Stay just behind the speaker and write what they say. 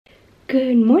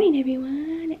Good morning,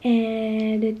 everyone,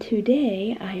 and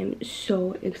today I am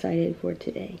so excited for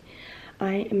today.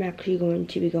 I am actually going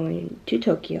to be going to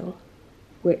Tokyo,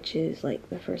 which is like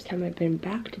the first time I've been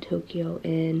back to Tokyo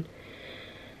in,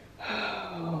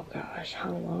 oh gosh,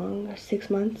 how long? 6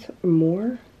 months or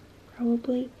more,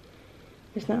 probably.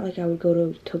 It's not like I would go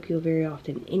to Tokyo very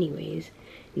often anyways,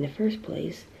 in the first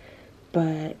place,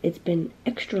 but it's been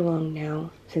extra long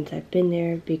now since I've been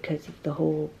there because of the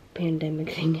whole pandemic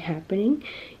thing happening.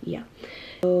 Yeah,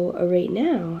 so right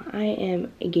now I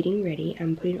am getting ready.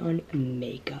 I'm putting on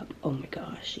makeup. Oh my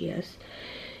gosh, yes,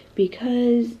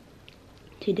 because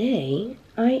today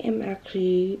I am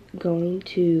actually going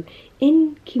to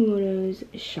INKIMONO's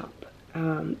shop.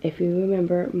 If you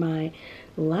remember my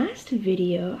last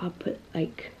video, I'll put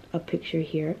like a picture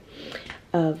here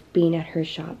of being at her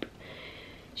shop.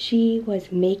 She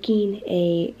was making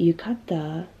a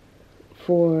yukata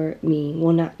for me.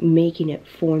 Well, not making it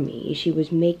for me. She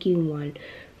was making one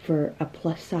for a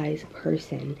plus size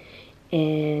person,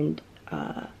 and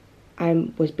I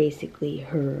was basically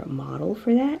her model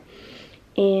for that.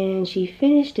 And she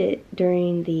finished it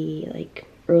during the like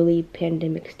early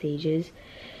pandemic stages.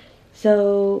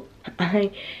 So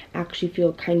I actually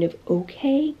feel kind of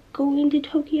okay going to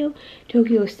Tokyo.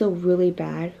 Tokyo is still really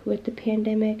bad with the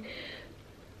pandemic,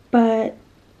 but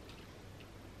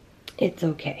it's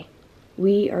okay.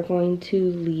 We are going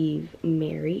to leave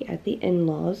Mary at the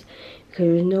in-laws because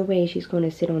there's no way she's going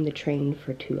to sit on the train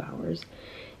for 2 hours.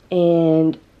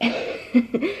 And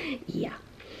yeah,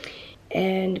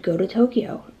 and go to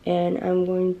Tokyo. And I'm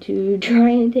going to try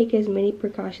and take as many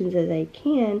precautions as I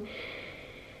can,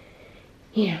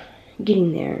 yeah,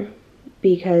 getting there,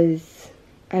 because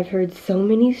I've heard so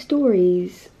many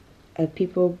stories of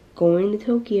people going to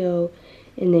Tokyo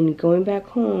and then going back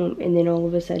home, and then all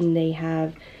of a sudden they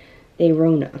have a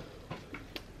Rona.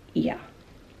 Yeah,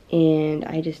 and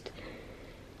I just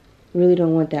really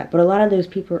don't want that. But a lot of those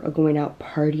people are going out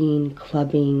partying,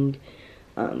 clubbing,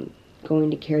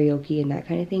 going to karaoke and that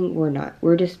kind of thing. We're not.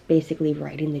 We're just basically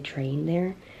riding the train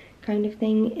there kind of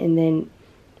thing, and then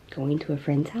going to a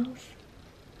friend's house.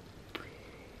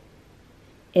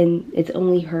 And it's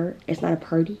only her. It's not a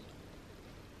party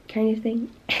kind of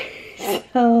thing.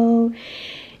 So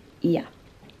yeah,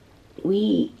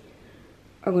 we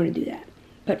are going to do that.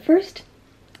 But first,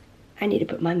 I need to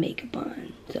put my makeup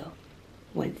on. So,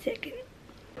 1 second.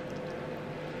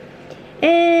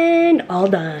 And all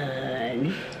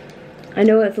done. I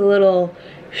know it's a little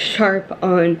sharp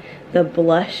on the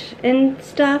blush and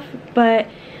stuff, but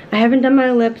I haven't done my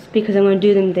lips because I'm going to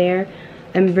do them there.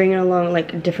 I'm bringing along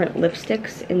like different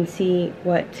lipsticks and see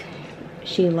what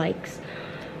she likes.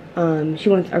 She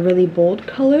wants a really bold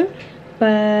color,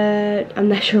 but I'm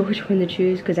not sure which one to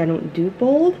choose because I don't do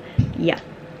bold. Yeah,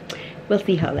 we'll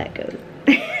see how that goes.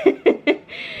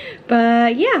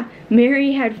 But yeah,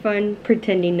 Mary had fun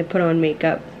pretending to put on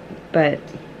makeup, but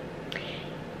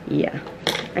yeah,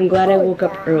 I'm glad I woke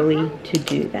up early to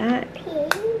do that,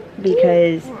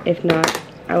 because if not,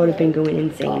 I would have been going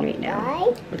insane right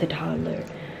now with a toddler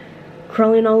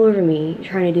crawling all over me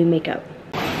trying to do makeup.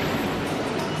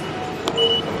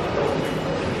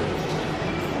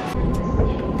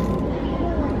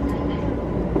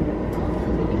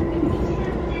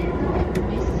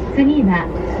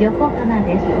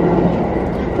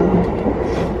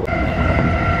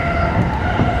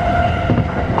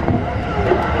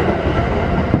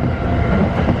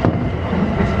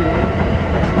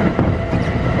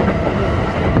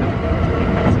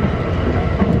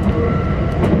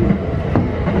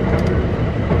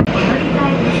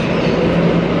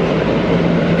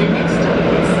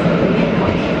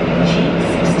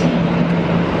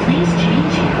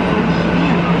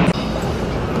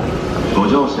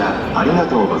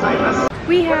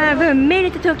 We have made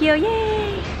it to Tokyo,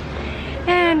 yay!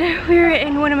 And we're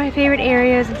in one of my favorite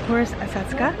areas, of course,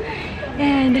 Asatsuka.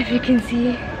 And if you can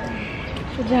see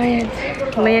the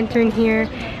giant lantern here,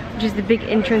 which is the big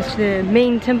entrance to the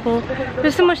main temple.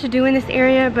 There's so much to do in this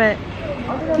area, but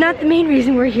not the main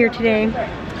reason we're here today.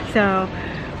 So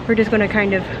we're just gonna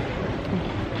kind of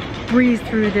breeze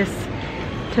through this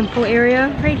temple area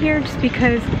right here just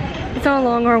because it's all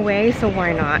along our way, so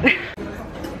why not?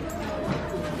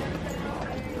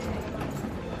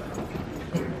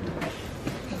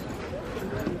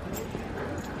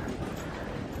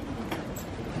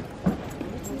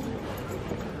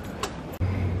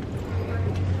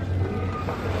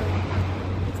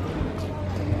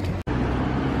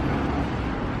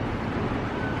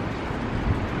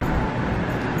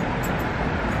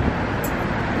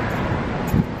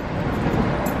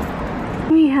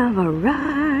 We have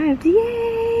arrived,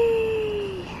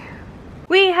 yay!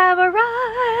 We have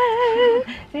arrived!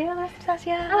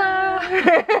 Statia.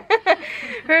 Hello.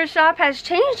 Her shop has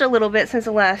changed a little bit since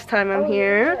the last time I'm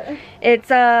here. Yeah.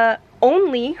 It's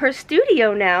only her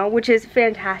studio now, which is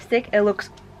fantastic. It looks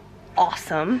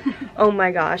awesome. Oh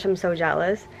my gosh, I'm so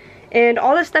jealous. And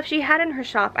all the stuff she had in her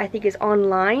shop, I think, is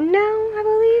online now, I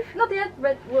believe. Not yet,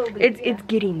 but will be. It's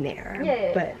getting there.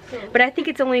 Yeah. But I think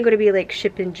it's only going to be like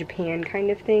shipped in Japan kind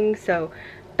of thing. So,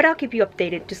 but I'll keep you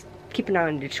updated. Just keep an eye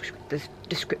on the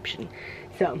description.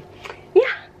 So, yeah,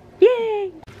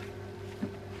 yay!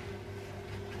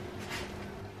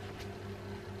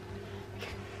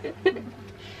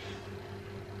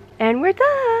 And we're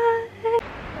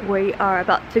done. We are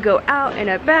about to go out and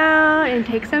about and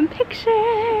take some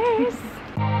pictures.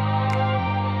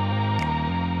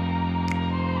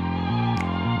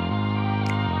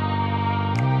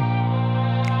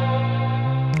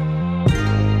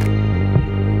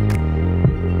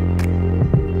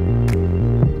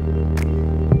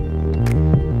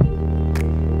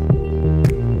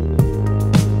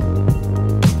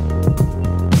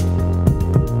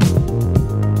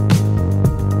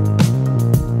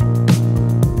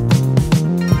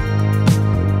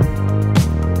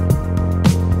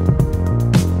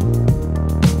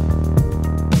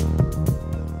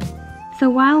 So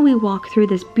while we walk through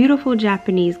this beautiful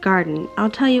Japanese garden,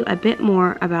 I'll tell you a bit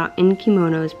more about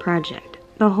INKIMONO's project,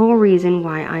 the whole reason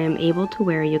why I am able to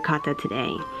wear yukata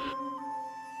today.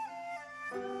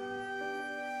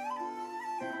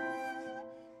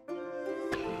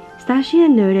 Statia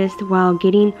noticed while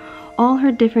getting all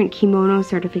her different kimono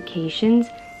certifications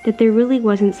that there really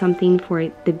wasn't something for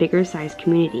the bigger size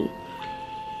community.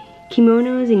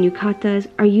 Kimonos and yukatas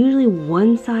are usually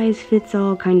one size fits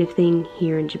all kind of thing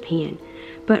here in Japan.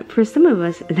 But for some of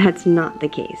us, that's not the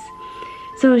case.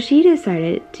 So she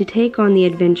decided to take on the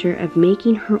adventure of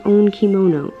making her own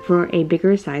kimono for a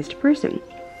bigger sized person.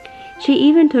 She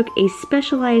even took a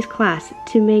specialized class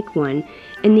to make one,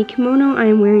 and the kimono I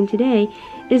am wearing today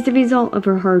is the result of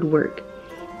her hard work.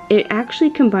 It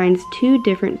actually combines two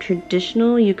different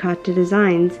traditional yukata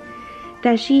designs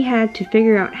that she had to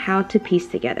figure out how to piece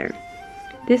together.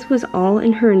 This was all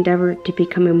in her endeavor to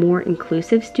become a more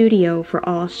inclusive studio for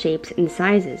all shapes and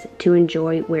sizes to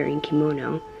enjoy wearing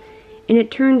kimono. And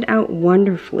it turned out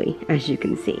wonderfully, as you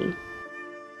can see.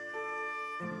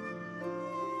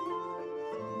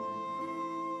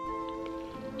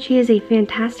 She is a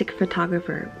fantastic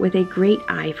photographer with a great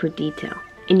eye for detail,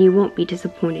 and you won't be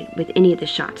disappointed with any of the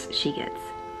shots she gets.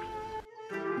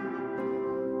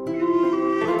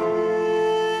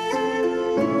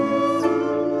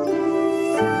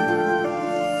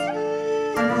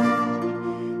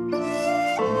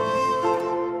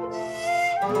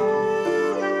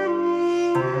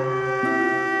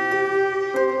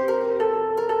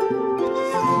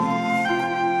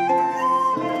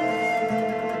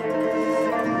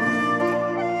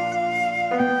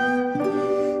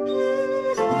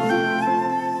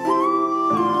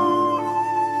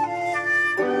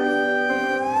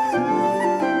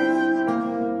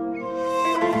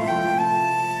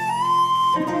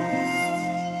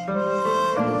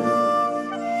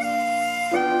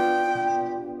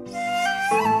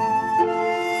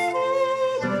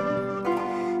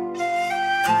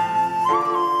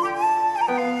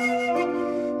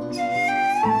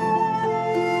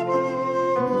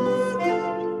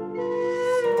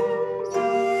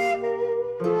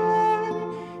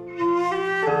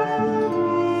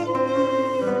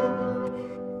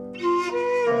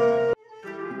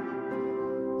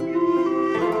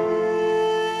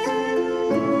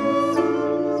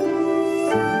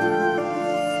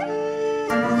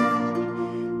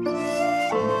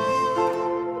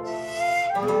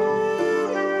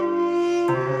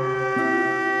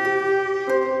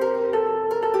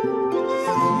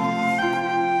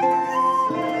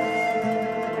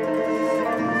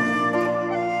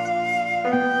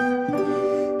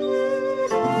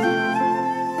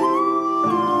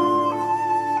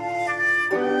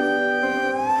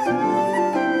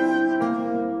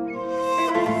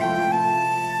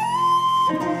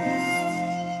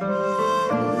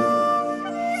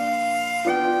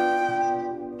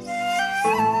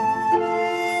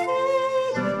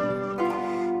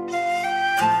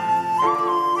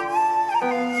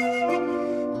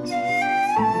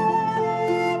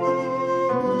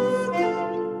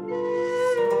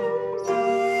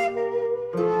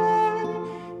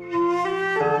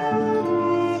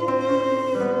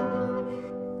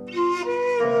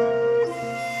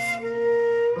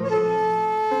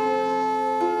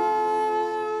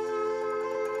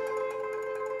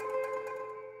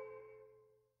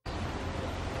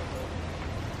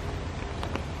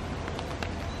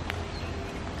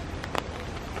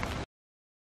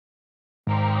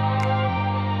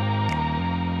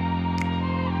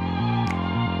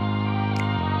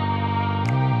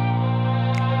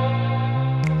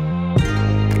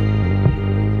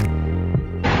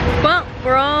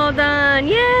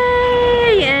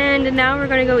 now we're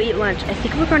gonna go eat lunch. I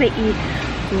think we're gonna eat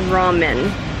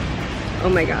ramen. Oh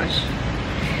my gosh.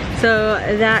 So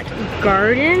that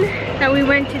garden that we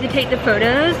went to take the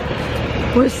photos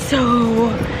was so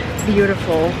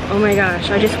beautiful. Oh my gosh,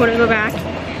 I just want to go back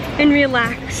and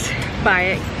relax by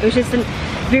it. It was just a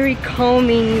very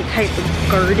calming type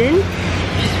of garden,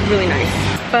 just really nice.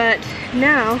 But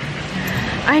now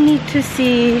I need to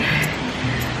see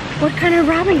what kind of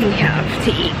ramen we have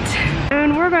to eat.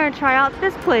 And we're gonna try out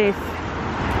this place.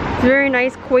 It's a very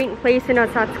nice, quaint place in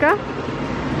Osaka.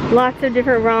 Lots of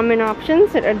different ramen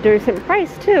options at a decent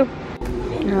price too.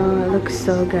 Oh, it looks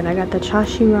so good. I got the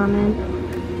chashi ramen.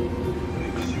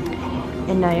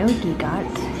 And Naoki got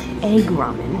egg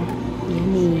ramen.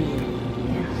 Yummy.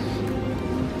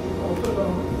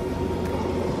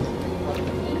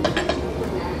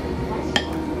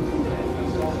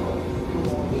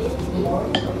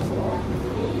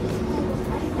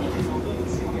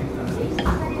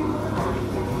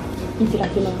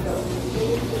 Itadakimasu.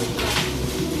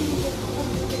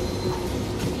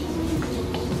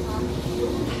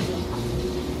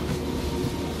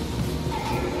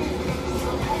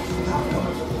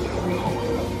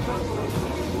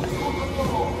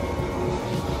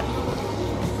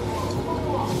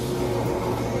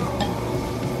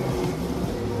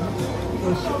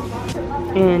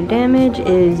 And damage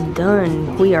is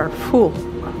done. We are full.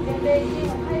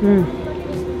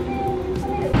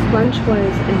 Lunch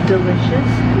was delicious.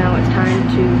 Now it's time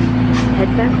to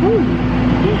head back home.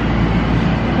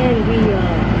 Yeah. And we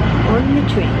are on the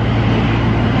train.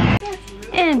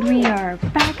 And we are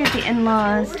back at the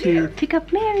in-laws to pick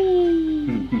up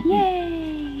Mary.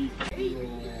 Yay!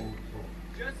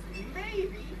 Just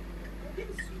maybe you can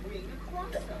swing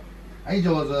across them. はい、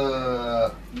上手。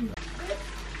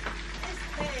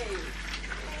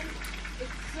 It's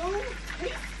so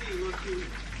tasty looking.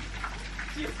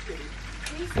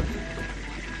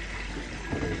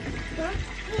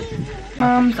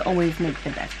 Moms always make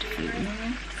the best food.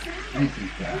 はい、つい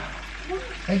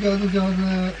た。はい、上手上手。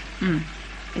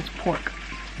 It's pork.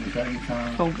 みさぎさ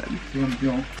ん。 So good. ぴょんぴ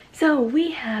ょん。 So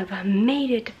we have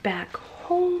made it back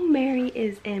home. Mary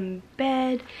is in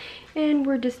bed and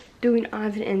we're just doing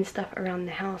odds and ends stuff around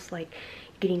the house, like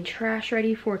getting trash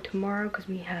ready for tomorrow because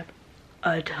we have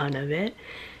a ton of it.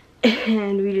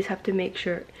 And we just have to make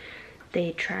sure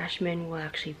the trash men will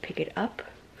actually pick it up.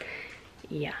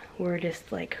 Yeah, we're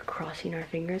just like crossing our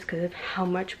fingers because of how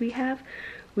much we have.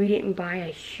 We didn't buy a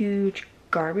huge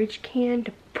garbage can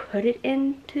to put it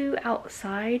into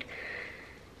outside.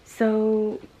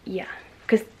 So yeah,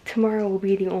 because tomorrow will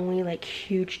be the only like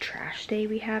huge trash day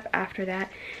we have. After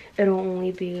that, it'll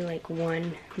only be like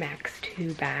 1, max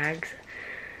 2 bags.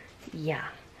 Yeah,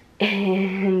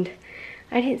 and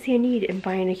I didn't see a need in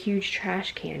buying a huge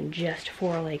trash can just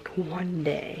for like 1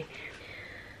 day.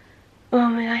 Oh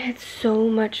my god, I had so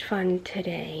much fun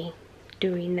today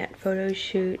doing that photo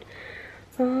shoot.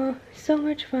 Oh, so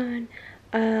much fun.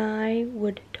 I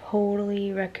would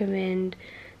totally recommend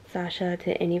Sasha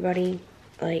to anybody.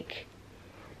 Like,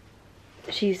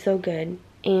 she's so good.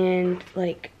 And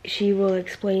like, she will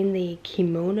explain the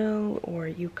kimono or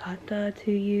yukata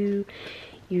to you.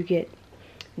 You get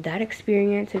that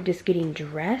experience of just getting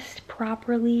dressed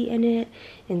properly in it,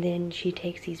 and then she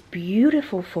takes these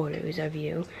beautiful photos of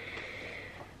you.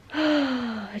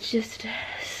 Oh, it's just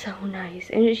so nice,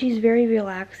 and she's very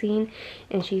relaxing,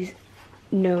 and she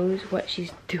knows what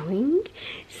she's doing,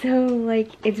 so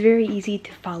like it's very easy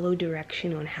to follow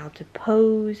direction on how to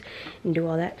pose and do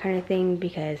all that kind of thing,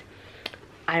 because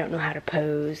I don't know how to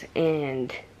pose,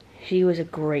 and she was a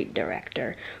great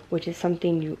director, which is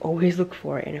something you always look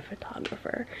for in a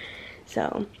photographer.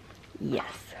 So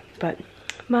yes, but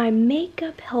my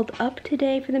makeup held up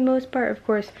today for the most part. Of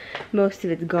course, most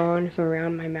of it's gone from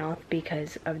around my mouth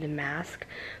because of the mask,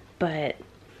 but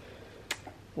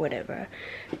whatever.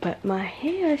 But my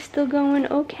hair is still going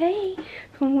okay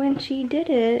from when she did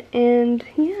it, and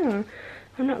yeah,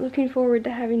 I'm not looking forward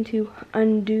to having to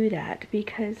undo that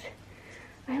because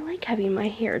I like having my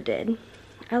hair did.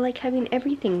 I like having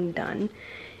everything done,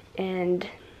 and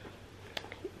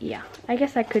yeah, I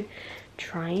guess I could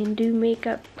try and do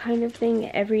makeup kind of thing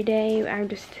every day. I'm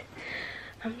just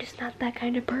not that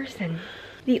kind of person.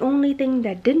 The only thing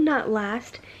that did not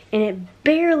last, and it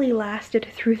barely lasted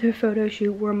through the photo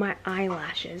shoot, were my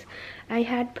eyelashes. I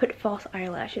had put false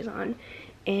eyelashes on,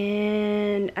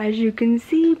 and as you can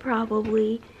see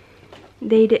probably,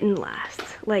 they didn't last.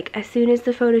 Like, as soon as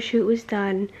the photo shoot was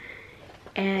done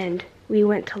and we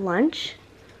went to lunch,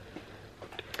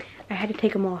 I had to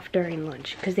take them off during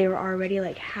lunch because they were already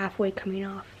like halfway coming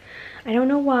off. I don't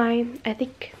know why. I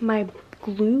think my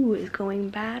glue is going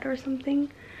bad or something,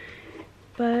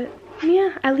 but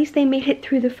yeah, at least they made it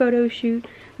through the photo shoot,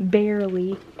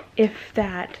 barely, if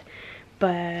that.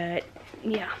 But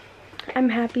yeah, I'm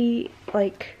happy,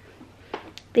 like,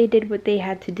 they did what they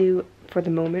had to do for the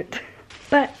moment.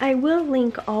 But I will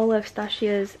link all of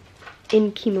Statia's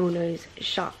INKIMONO's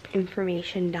shop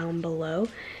information down below.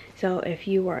 So if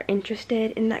you are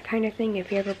interested in that kind of thing,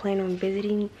 if you ever plan on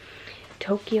visiting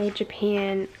Tokyo,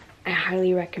 Japan, I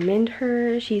highly recommend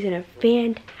her. She's in a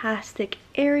fantastic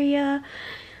area.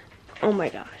 Oh my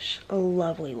gosh,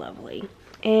 lovely, lovely.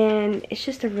 And it's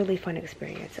just a really fun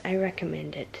experience. I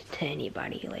recommend it to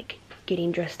anybody, like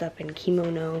getting dressed up in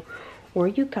kimono or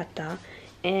yukata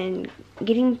and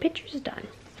getting pictures done.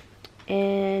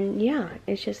 And yeah,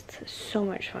 it's just so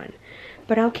much fun.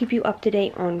 But I'll keep you up to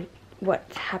date on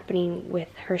what's happening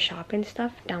with her shop and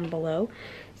stuff down below,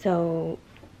 so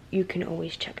you can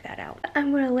always check that out.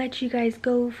 I'm gonna let you guys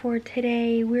go for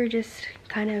today. We're just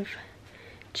kind of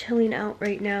chilling out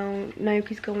right now.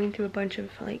 Naoki's going through a bunch of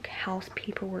like house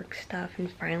paperwork stuff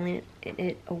and filing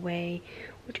it away,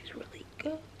 which is really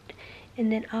good.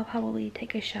 And then I'll probably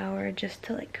take a shower just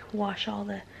to like wash all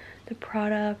the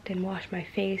product and wash my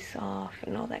face off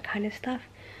and all that kind of stuff.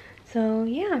 So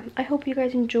yeah, I hope you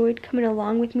guys enjoyed coming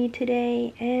along with me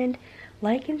today, and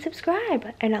like and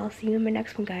subscribe, and I'll see you in my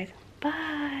next one, guys.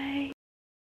 Bye.